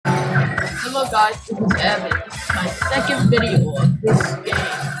Hello guys, this is Evan. This is my second video of this game.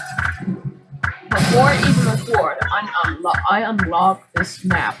 Before I unlocked this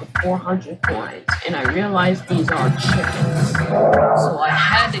map with 400 coins, and I realized these are chickens. So I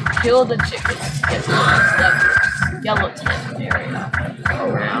had to kill the chickens to get to the next level. Skeleton area.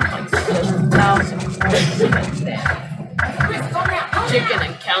 Around like 7,000 coins to get there. Chicken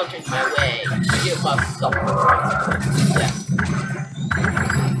encountered my way. You must suffer consequences. Yeah.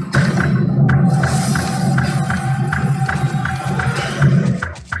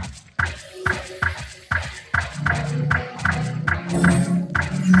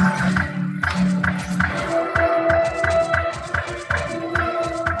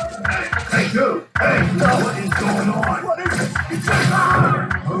 Hey, dude! Hey, what is going on? What is it? It's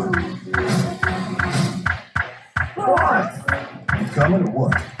what? You coming or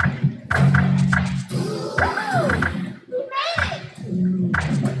what?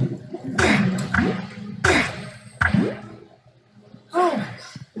 Oh,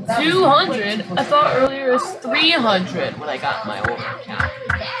 200? I thought earlier it was 300 when I got my old account.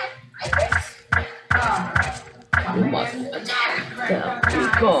 We must attack them.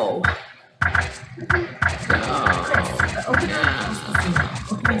 We go.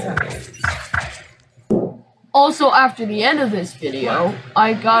 Also, after the end of this video,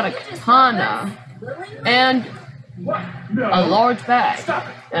 I got a katana and a large bag.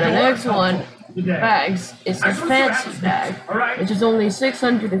 And the next one, bags, is this fancy bag, which is only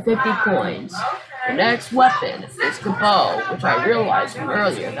 650 coins. The next weapon is the bow, which I realized from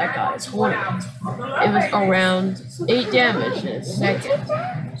earlier that guy is holding it. It was around 8 damage in a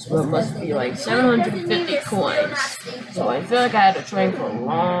second, so it must be like 750 coins. So I feel like I had to train for a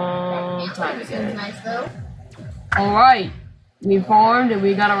long time to get it. Alright, we farmed and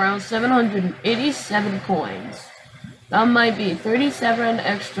we got around 787 coins. That might be 37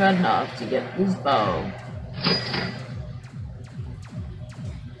 extra enough to get this bow.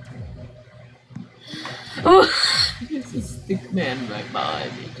 Oh, there's a stick man right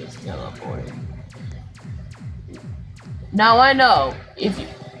behind me, just teleporting. Now I know if you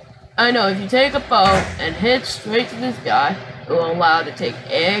take a bow and hit straight to this guy, it will allow to take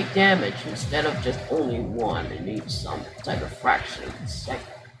 8 damage instead of just only 1 in each some type of fraction of a second.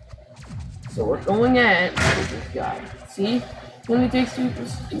 So we're going in with this guy. See, he only takes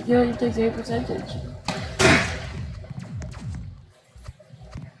 2%. He only takes 8%.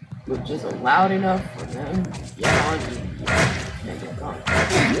 Which is loud enough for them to get on you.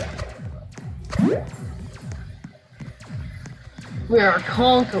 We are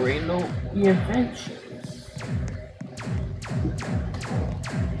conquering the adventures.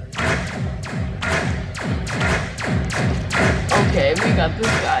 Okay, we got this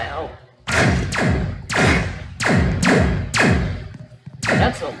guy out.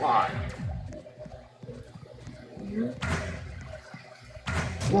 That's a lot.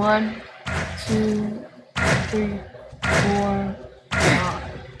 1, 2, 3, 4, 5.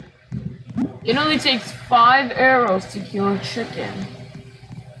 It only takes 5 arrows to kill a chicken.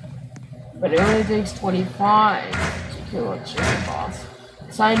 But it only takes 25 to kill a chicken boss.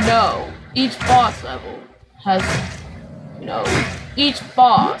 So I know each boss level has, each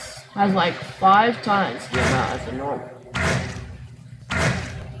boss has like 5 times the amount as the normal.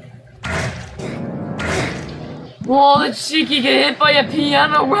 Whoa, the cheeky get hit by a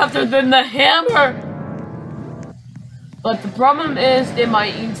piano rather than the hammer! But the problem is,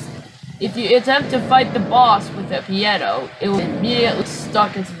 if you attempt to fight the boss with a piano, it will immediately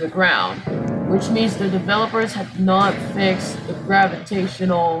stuck into the ground, which means the developers have not fixed the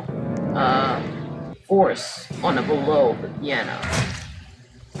gravitational force on the below the piano.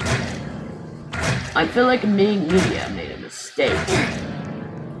 I feel like Ming Media made a mistake.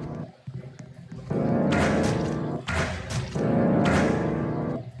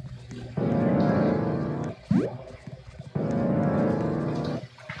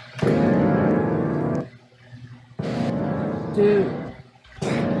 Dude.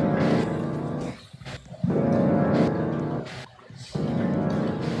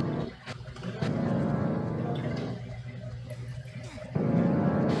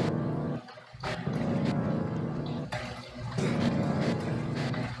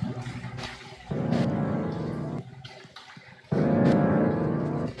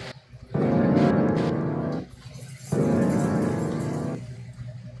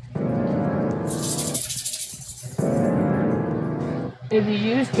 If you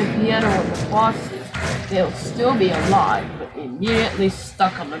use the piano on the bosses, they'll still be alive, but immediately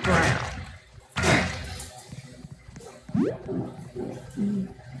stuck on the ground.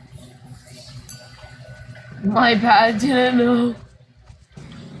 My bad, didn't know.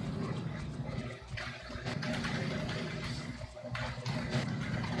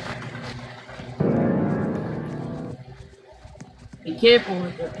 careful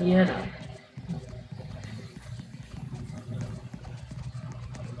with the piano.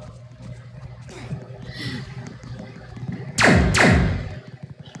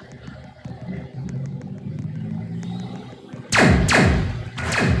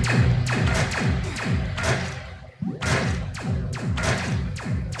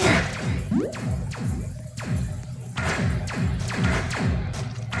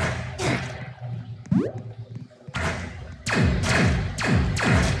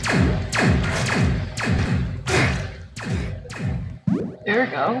 There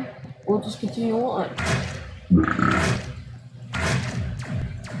we go. We'll just continue on.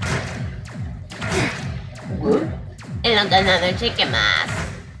 And look, another chicken mask.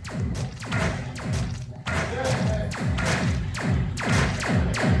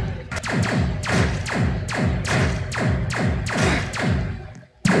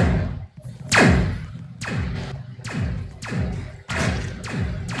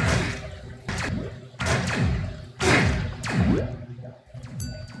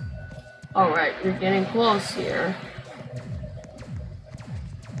 Alright, we're getting close here.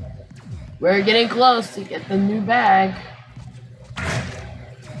 We're getting close to get the new bag.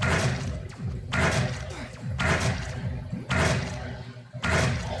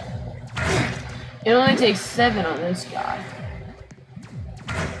 It only takes 7 on this guy.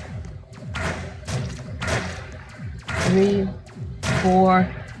 3, 4,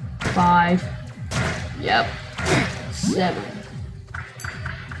 5. Yep. 7.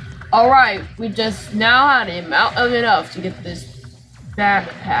 Alright, we just now had the amount of enough to get this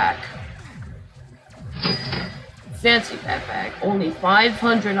backpack. Fancy backpack. Only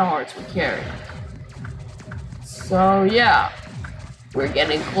 500 hearts we carry. So yeah, we're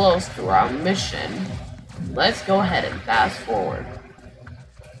getting close to our mission. Let's go ahead and fast forward.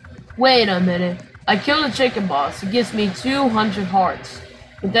 Wait a minute. I killed a chicken boss. It gives me 200 hearts.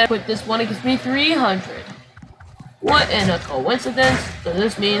 But then I put this one, it gives me 300. What in a coincidence? Does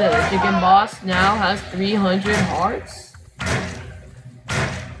this mean that the chicken boss now has 300 hearts?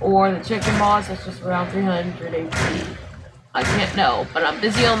 Or the chicken boss is just around 300 HP? I can't know, but I'm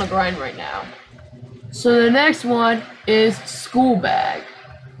busy on the grind right now. So the next one is school bag,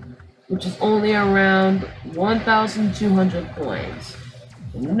 which is only around 1,200 coins.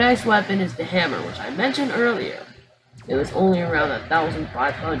 The next weapon is the hammer, which I mentioned earlier. It was only around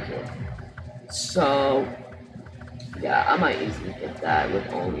 1,500. So yeah, I might easily get that with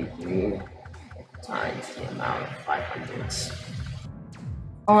only 3 times the amount of 500s.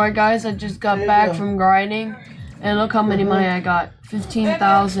 Alright guys, I just got back from grinding, and look how many money I got.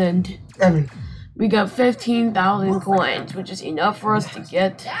 15,000. We got 15,000 coins, which is enough for us to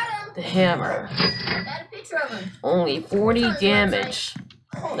get the hammer. Only 40 damage.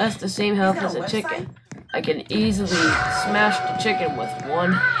 That's the same health as a chicken. I can easily smash the chicken with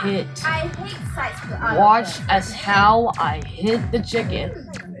 1 hit. Watch as how I hit the chicken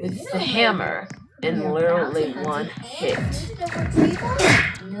with the hammer in literally 1 hit.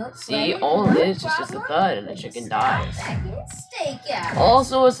 See, all of this is just a thud and the chicken dies.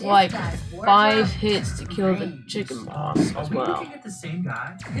 Also, it's like 5 hits to kill the chicken boss as well. Looking at the same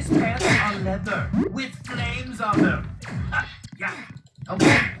guy? His pants are leather with flames on them. Yeah.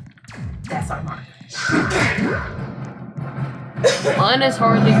 Okay. That's ironic. Mine is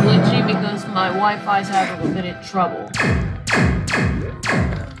hardly glitchy because my Wi-Fi's having a bit of trouble.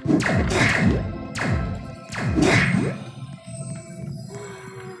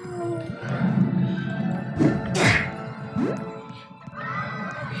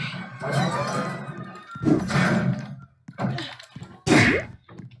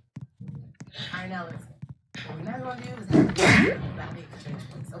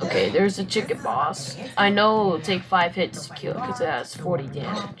 Okay, there's a chicken boss. I know it'll take 5 hits to kill because it has 40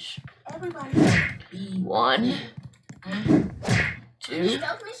 damage. 1, 2,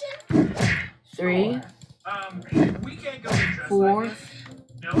 3, 4,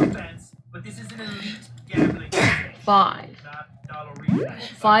 5.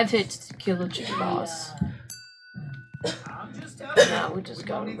 5 hits to kill the chicken boss. Now we just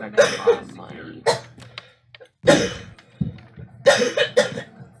got a regular amount of money.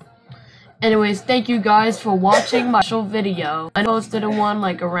 Anyways, thank you guys for watching my short video. I posted one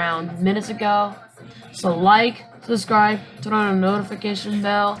like around minutes ago. So like, subscribe, turn on the notification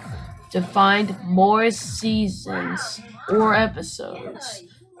bell to find more seasons or episodes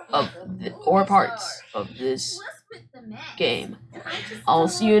of or parts of this game. I'll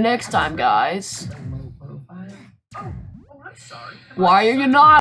see you next time, guys. Why are you not?